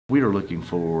We are looking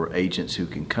for agents who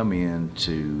can come in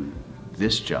to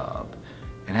this job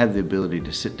and have the ability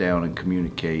to sit down and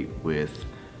communicate with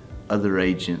other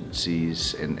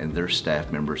agencies and their staff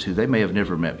members who they may have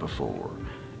never met before,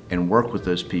 and work with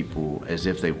those people as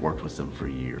if they've worked with them for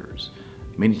years.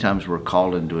 Many times we're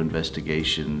called into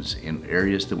investigations in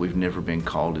areas that we've never been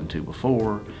called into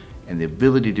before, and the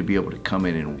ability to be able to come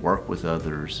in and work with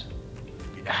others,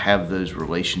 have those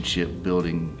relationship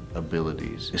building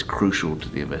abilities, is crucial to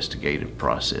the investigative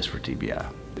process for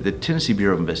TBI. The Tennessee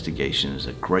Bureau of Investigation is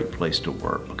a great place to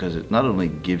work because it not only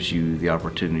gives you the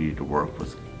opportunity to work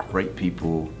with great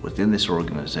people within this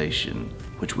organization,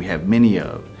 which we have many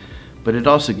of, but it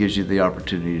also gives you the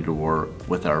opportunity to work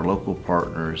with our local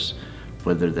partners,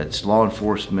 whether that's law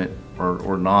enforcement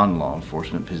or non-law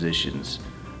enforcement positions,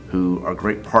 who are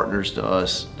great partners to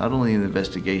us, not only in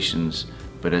investigations,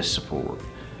 but as support.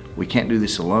 We can't do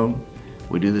this alone.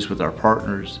 We do this with our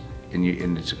partners, and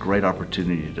it's a great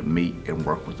opportunity to meet and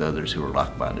work with others who are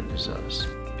like-minded as us.